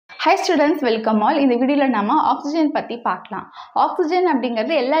Hi students, welcome all. In the video நாம oxygen பத்தி பார்க்கலாம். ஆக்ஸிஜன்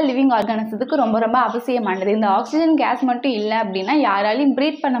அப்படிங்கிறது எல்லா லிவிங் ஆர்கானிசத்துக்கு ரொம்ப அவசியமானது. இந்த ஆக்ஸிஜன் கேஸ் மட்டும் இல்லை அப்படின்னா யாராலையும்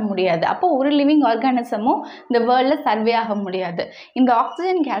பிரீத் பண்ண முடியாது. அப்போ ஒரு லிவிங் ஆர்கானிசமும் இந்த வேர்ல்ட்ல சர்வே ஆக முடியாது. இந்த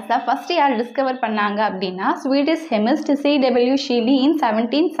ஆக்ஸிஜன் கேஸை ஃபர்ஸ்ட் யார் டிஸ்கவர் பண்ணாங்க அப்படின்னா Swedish chemist C.W. ஷீலி in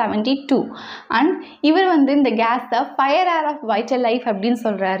 1772. And இவர் இந்த கேஸை fire air of vital life அப்படின்னு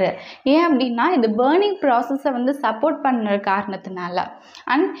சொல்றாரு. ஏன் அப்படின்னா இது பர்னிங் ப்ராசஸை சப்போர்ட் பண்ணுற காரணத்தினால.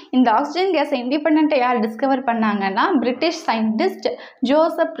 அண்ட் இந்த ஆக்சிஜன் கேஸை இண்டிபெண்டன்ட்டை யார் டிஸ்கவர் பண்ணாங்கன்னா பிரிட்டிஷ் சயின்டிஸ்ட்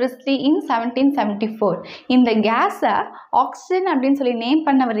ஜோசப் பிரிஸ்லி in 1774. இந்த கேஸை ஆக்சிஜன் அப்படின்னு சொல்லி நேம்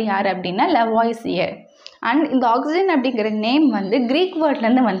பண்ணவர் யார் அப்படின்னா லவாய்சியர். அண்ட் இந்த ஆக்சிஜன் அப்படிங்கிற நேம் கிரீக்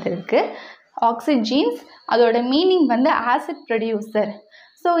வேர்ட்லேருந்து வந்திருக்கு. ஆக்சிஜீன்ஸ் அதோட மீனிங் ஆசிட் ப்ரொடியூசர்.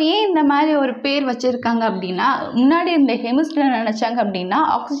 ஸோ ஏன் இந்த மாதிரி ஒரு பேர் வச்சுருக்காங்க அப்படின்னா முன்னாடி இந்த கெமிஸ்ட்ரி நினச்சாங்க அப்படின்னா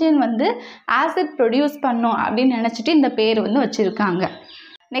ஆக்சிஜன் ஆசிட் ப்ரொடியூஸ் பண்ணும் அப்படின்னு நினச்சிட்டு இந்த பேர் வச்சுருக்காங்க.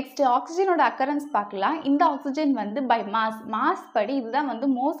 நெக்ஸ்ட் ஆக்சிஜனோட அக்கரன்ஸ் பார்க்கலாம். இந்த ஆக்சிஜன் பை மாஸ் படி இதுதான்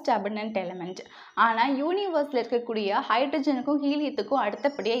மோஸ்ட் அபண்டன்ட் எலிமெண்ட். ஆனால் யூனிவர்ஸில் இருக்கக்கூடிய ஹைட்ரஜனுக்கும் ஹீலியத்துக்கும்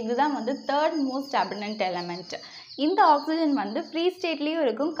அடுத்தபடியாக இதுதான் தேர்ட் மோஸ்ட் அபண்டன்ட் எலிமெண்ட். இந்த ஆக்சிஜன் ஃப்ரீ ஸ்டேட்லேயும்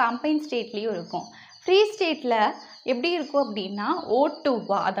இருக்கும், கம்பைன் ஸ்டேட்லேயும் இருக்கும். ஃப்ரீ ஸ்டேட்டில் எப்படி இருக்கும் அப்படின்னா O2,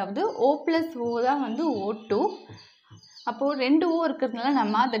 அதாவது O+O தான் O2. அப்போது 2 O இருக்கிறதுனால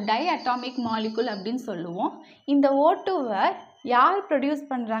நம்ம அதை டை அட்டாமிக் மாலிகுல் அப்படின்னு சொல்லுவோம். இந்த O2வை யார் ப்ரொடியூஸ்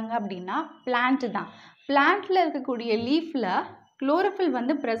பண்ணுறாங்க அப்படின்னா பிளான்ட் தான். பிளான்ட்டில் இருக்கக்கூடிய லீஃபில்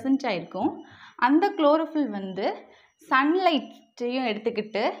குளோரோஃபில் ப்ரெசன்ட் ஆகிருக்கும். அந்த குளோரோஃபில் சன்லைட்டையும்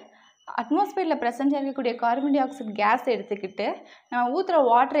எடுத்துக்கிட்டு அட்மாஸ்பியரில் ப்ரெசன்ட் இருக்கக்கூடிய கார்பன் டை ஆக்சைடு கேஸ் எடுத்துக்கிட்டு நம்ம ஊற்றுற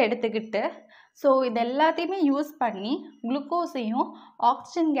வாட்டரை எடுத்துக்கிட்டு ஸோ இது எல்லாத்தையுமே யூஸ் பண்ணி குளுக்கோஸையும்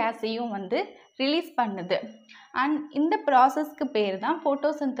ஆக்சிஜன் கேஸையும் ரிலீஸ் பண்ணுது. அண்ட் இந்த ப்ராசஸ்க்கு பேர் தான்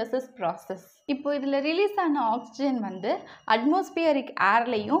ஃபோட்டோசிந்தசிஸ் ப்ராசஸ். இப்போ இதில் ரிலீஸ் ஆன ஆக்சிஜன் அட்மாஸ்பியரிக்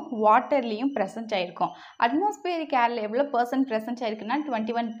ஏர்லேயும் வாட்டர்லேயும் ப்ரெசென்ட் ஆகிருக்கும். அட்மாஸ்பியரிக் ஏரில் எவ்வளோ பர்சன்ட் ப்ரெசென்ட் ஆகிருக்குன்னா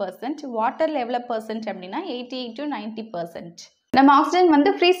 21%, வாட்டரில் எவ்வளோ பர்சன்ட் அப்படின்னா 88 to 90%. நம்ம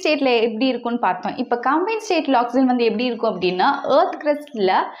ஆக்சிஜன் ஃப்ரீ ஸ்டேட்டில் எப்படி இருக்கும்னு பார்த்தோம். இப்போ கம்பைன் ஸ்டேட்டில் ஆக்சிஜன் எப்படி இருக்கும் அப்படின்னா earth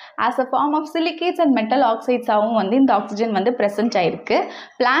கிரஸ்டில் as a form of silicates and metal ஆக்சைட்ஸாகவும் இந்த ஆக்சிஜன் ப்ரெசென்ட் ஆகிருக்கு.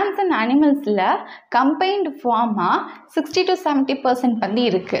 பிளான்ட்ஸ் அண்ட் அனிமல்ஸில் கம்பைன்டு ஃபார்மாக 60 to 70%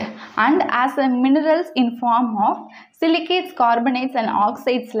 இருக்குது. And as a minerals in form of silicates, carbonates and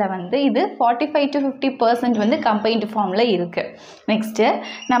ஆக்சைட்ஸில் இது 45 to 50% கம்பைன்டு ஃபார்மில் இருக்குது. நெக்ஸ்ட்டு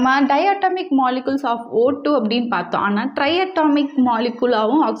நம்ம டைஅட்டாமிக் மாலிகுல்ஸ் ஆஃப் O2 அப்படின்னு பார்த்தோம். ஆனால் ட்ரைஅட்டாமிக்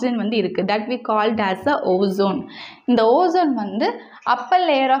மாலிகுலாகவும் ஆக்சிஜன் இருக்குது. That we called as a ozone. இந்த ஓசோன் அப்பர்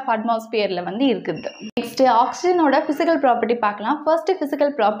லேயர் ஆஃப் அட்மாஸ்பியரில் இருக்குது. நெக்ஸ்ட்டு ஆக்சிஜனோட ஃபிசிக்கல் ப்ராப்பர்ட்டி பார்க்கலாம். First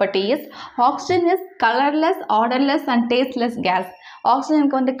physical property is oxygen is colourless, odourless and tasteless case.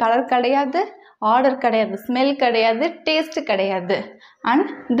 ஆக்சிஜனுக்கு colour கிடையாது, order கிடையாது, smell கிடையாது, டேஸ்ட் கிடையாது. And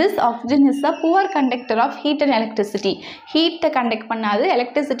this oxygen is a poor conductor of heat and electricity. ஹீட்டை conduct பண்ணாது,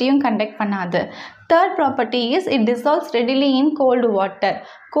 எலக்ட்ரிசிட்டியும் conduct பண்ணாது. Third property is it dissolves readily in cold water.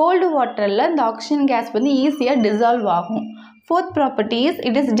 Gold வாட்டரில் இந்த oxygen case ஈஸியாக டிசால்வ் ஆகும். Fourth property is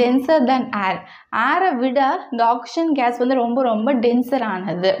it is tensor தென் ஏர். ஏரை விட இந்த ஆக்சிஜன் கேஸ் ரொம்ப டென்சர்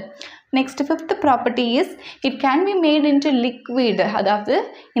ஆனது. Next fifth property is it can be made into liquid. அதாவது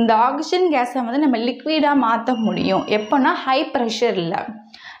இந்த ஆக்சிஜன் கேஸை நம்ம லிக்விடாக மாற்ற முடியும். எப்போனா ஹை ப்ரெஷரில்.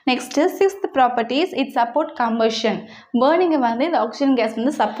 Next sixth property is it support combustion. பேர்னிங்கை இந்த ஆக்சிஜன் கேஸ்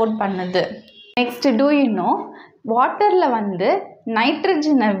சப்போர்ட் பண்ணுது. நெக்ஸ்ட் டூ யூ நோ வாட்டரில்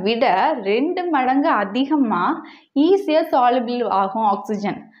நைட்ரஜனை விட 2 மடங்கு அதிகமாக ஈஸியாக சால்பிள் ஆகும்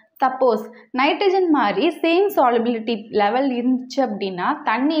ஆக்சிஜன். சப்போஸ் நைட்ரஜன் மாதிரி சேம் சாலிபிலிட்டி லெவல் இருந்துச்சு அப்படின்னா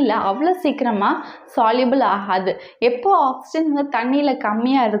தண்ணியில் அவ்வளோ சீக்கிரமாக சால்யூபிள் ஆகாது. எப்போ ஆக்சிஜன் தண்ணியில்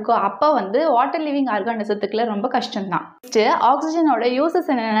கம்மியாக இருக்கோ அப்போ வாட்டர் லிவிங் ஆர்கானிசத்துக்குள்ள ரொம்ப கஷ்டம்தான். நெக்ஸ்ட்டு ஆக்சிஜனோட யூசஸ்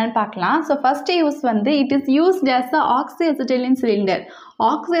என்னென்னு பார்க்கலாம். So first use it is used as a ஆக்சிஅசிட்டிலின் cylinder.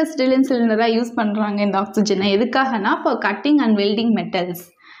 ஆக்சிஅசிட்டிலின் சிலிண்டராக use பண்ணுறாங்க இந்த ஆக்சிஜனை. எதுக்காகனா for cutting and welding metals.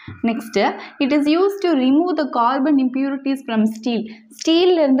 Next, it is used to remove the carbon impurities from steel.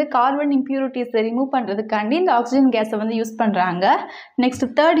 Steel இருந்து carbon impurities remove பண்றதுக்காண்டி இந்த oxygen gas use பண்றாங்க. Next,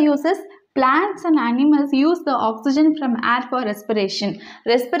 third uses plants and animals use the oxygen from air for respiration.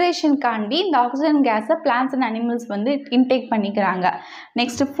 Respiration காண்டி இந்த oxygen gas plants and animals intake பண்ணிக்கிறாங்க.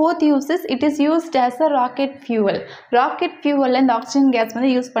 Next, fourth uses it is used as a rocket fuel. Rocket fuel இந்த oxygen gas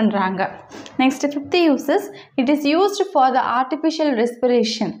use பண்றாங்க. Next, fifth uses it is used for the artificial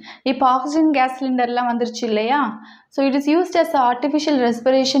respiration. இப்போ oxygen gas cylinderலாம் வந்துருச்சு இல்லையா? So it is used as a artificial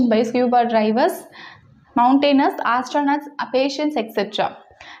respiration by scuba divers, mountaineers, astronauts, patients, etc.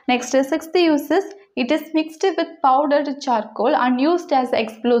 Next, sixth use is it is mixed with powdered charcoal and used as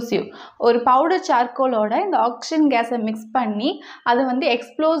explosive. ஒரு powder சார்கோலோட இந்த oxygen கேஸை mix பண்ணி அதை வந்து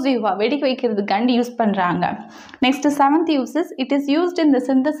எக்ஸ்ப்ளோசிவாக வெடிக்க வைக்கிறதுக்காண்டி use பண்ணுறாங்க. Next 7th uses, it is used in the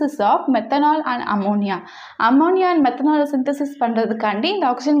synthesis of methanol and ammonia. Ammonia and methanol synthesis பண்ணுறதுக்காண்டி இந்த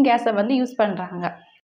oxygen கேஸை வந்து யூஸ் பண்ணுறாங்க.